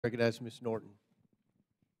Recognize Ms. Norton.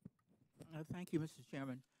 Thank you, Mr.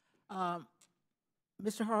 Chairman.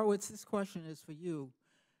 Mr. Horowitz, this question is for you.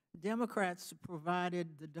 Democrats provided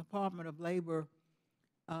the Department of Labor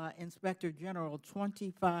Inspector General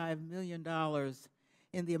 $25 million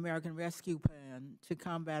in the American Rescue Plan to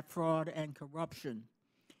combat fraud and corruption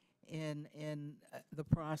in the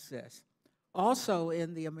process. Also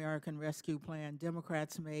in the American Rescue Plan,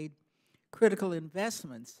 Democrats made critical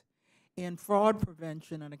investments in fraud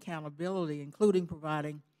prevention and accountability, including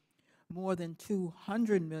providing more than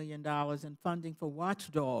 $200 million in funding for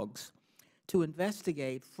watchdogs to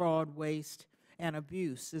investigate fraud, waste, and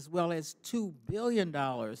abuse, as well as $2 billion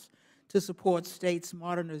to support states'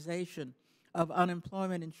 modernization of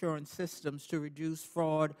unemployment insurance systems to reduce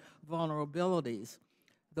fraud vulnerabilities.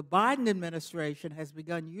 The Biden administration has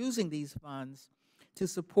begun using these funds to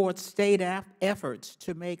support state efforts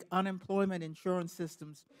to make unemployment insurance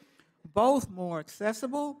systems both more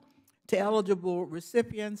accessible to eligible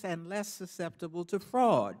recipients and less susceptible to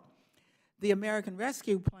fraud. The American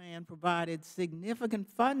Rescue Plan provided significant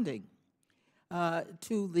funding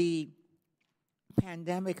to the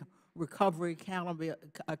Pandemic Recovery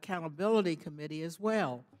Accountability Committee as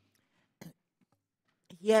well.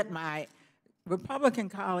 Yet my Republican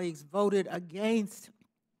colleagues voted against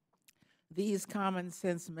these common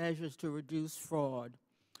sense measures to reduce fraud.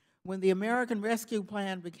 When the American Rescue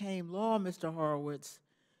Plan became law, Mr. Horowitz,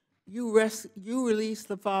 you released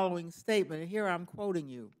the following statement, and here I'm quoting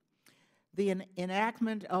you. The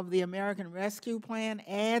enactment of the American Rescue Plan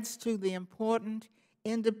adds to the important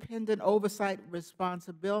independent oversight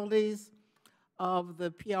responsibilities of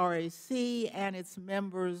the PRAC and its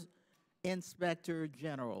members, inspector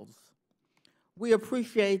generals. We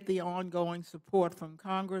appreciate the ongoing support from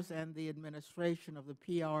Congress and the administration of the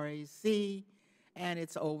PRAC and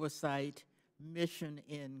its oversight mission,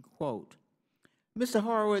 end quote. Mr.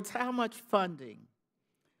 Horowitz, how much funding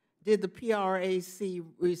did the PRAC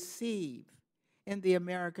receive in the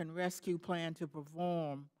American Rescue Plan to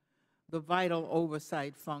perform the vital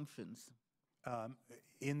oversight functions?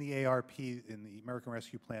 In the ARP, in the American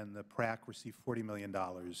Rescue Plan, the PRAC received $40 million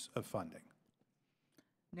of funding.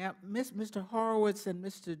 Now, Mr. Horowitz and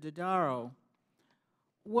Mr. Dodaro,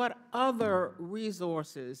 what other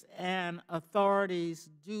resources and authorities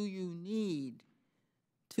do you need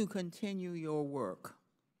to continue your work?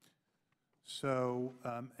 So,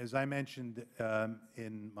 as I mentioned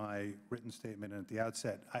in my written statement at the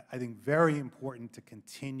outset, I think very important to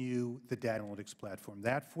continue the data analytics platform.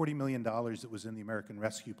 That $40 million that was in the American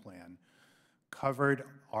Rescue Plan covered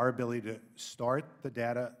our ability to start the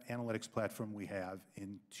data analytics platform we have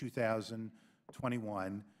in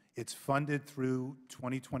 2021. It's funded through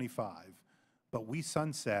 2025, but we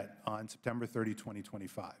sunset on September 30,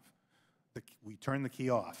 2025. We turn the key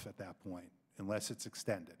off at that point unless it's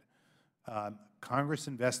extended. Congress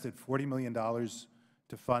invested $40 million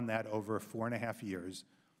to fund that over 4.5 years.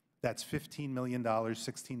 That's $15 million,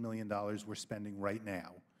 $16 million we're spending right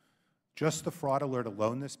now. Just the fraud alert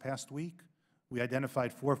alone this past week, we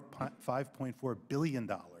identified $5.4 billion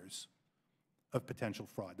of potential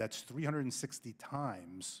fraud. That's 360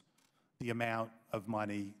 times the amount of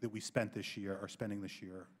money that we spent this year, or spending this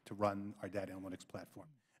year, to run our data analytics platform.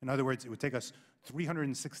 In other words, it would take us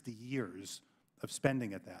 360 years of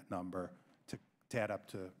spending at that number to add up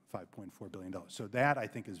to $5.4 billion. So that, I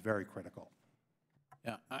think, is very critical.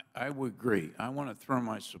 Yeah, I would agree. I want to throw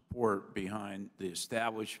my support behind the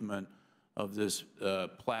establishment of this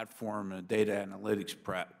platform, a data analytics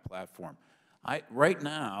platform. Right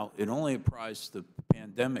now, it only applies to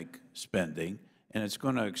pandemic spending, and it's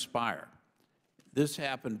going to expire. This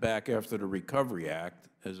happened back after the Recovery Act,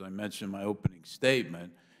 as I mentioned in my opening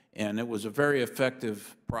statement, and it was a very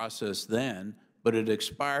effective process then, but it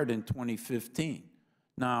expired in 2015.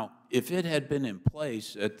 Now, if it had been in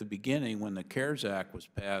place at the beginning when the CARES Act was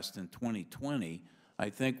passed in 2020, I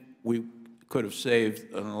think we could have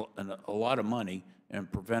saved a lot of money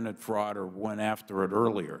and prevented fraud or went after it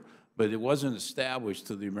earlier. But it wasn't established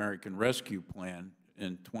to the American Rescue Plan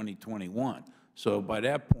in 2021. So by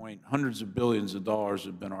that point, hundreds of billions of dollars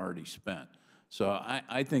have been already spent. So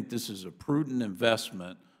I think this is a prudent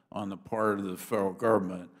investment on the part of the federal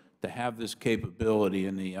government to have this capability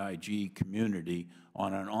in the IG community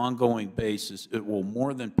on an ongoing basis. It will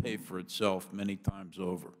more than pay for itself many times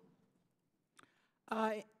over.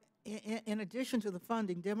 In addition to the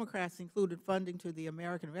funding, Democrats included funding to the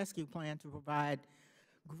American Rescue Plan to provide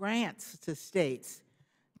grants to states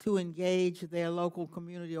to engage their local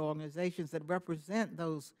community organizations that represent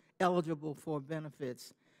those eligible for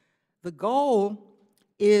benefits. The goal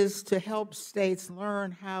is to help states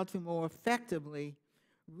learn how to more effectively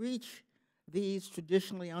reach these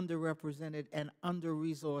traditionally underrepresented and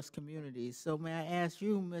under-resourced communities. So may I ask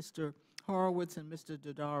you, Mr. Horowitz and Mr.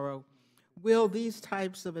 Dodaro, will these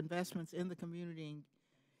types of investments in the community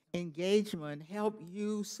engagement help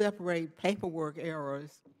you separate paperwork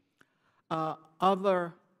errors,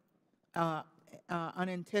 other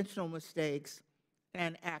unintentional mistakes,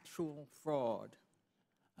 and actual fraud?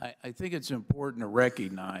 I think it's important to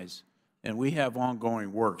recognize, and we have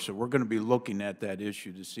ongoing work, so we're going to be looking at that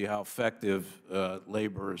issue to see how effective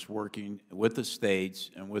labor is working with the states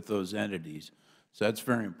and with those entities. So that's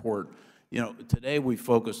very important. You know, today we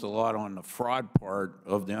focused a lot on the fraud part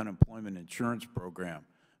of the unemployment insurance program,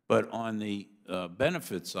 but on the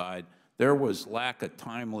benefit side, there was lack of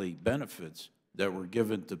timely benefits that were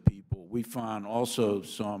given to people. We found also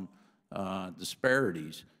some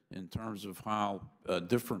disparities in terms of how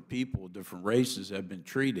different people, different races have been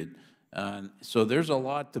treated. So there's a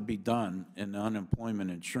lot to be done in the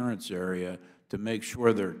unemployment insurance area to make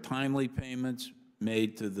sure there are timely payments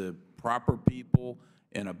made to the proper people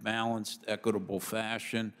in a balanced, equitable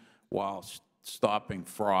fashion while stopping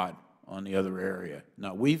fraud on the other area.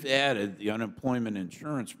 Now, we've added the unemployment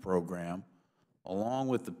insurance program along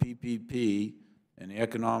with the PPP and the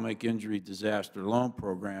Economic Injury Disaster Loan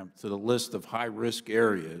Program to the list of high-risk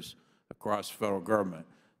areas across the federal government.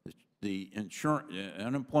 The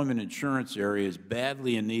unemployment insurance area is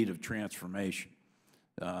badly in need of transformation,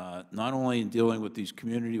 not only in dealing with these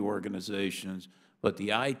community organizations, but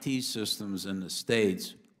the IT systems in the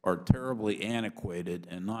states are terribly antiquated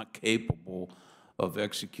and not capable of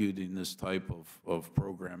executing this type of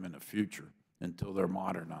program in the future until they're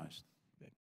modernized.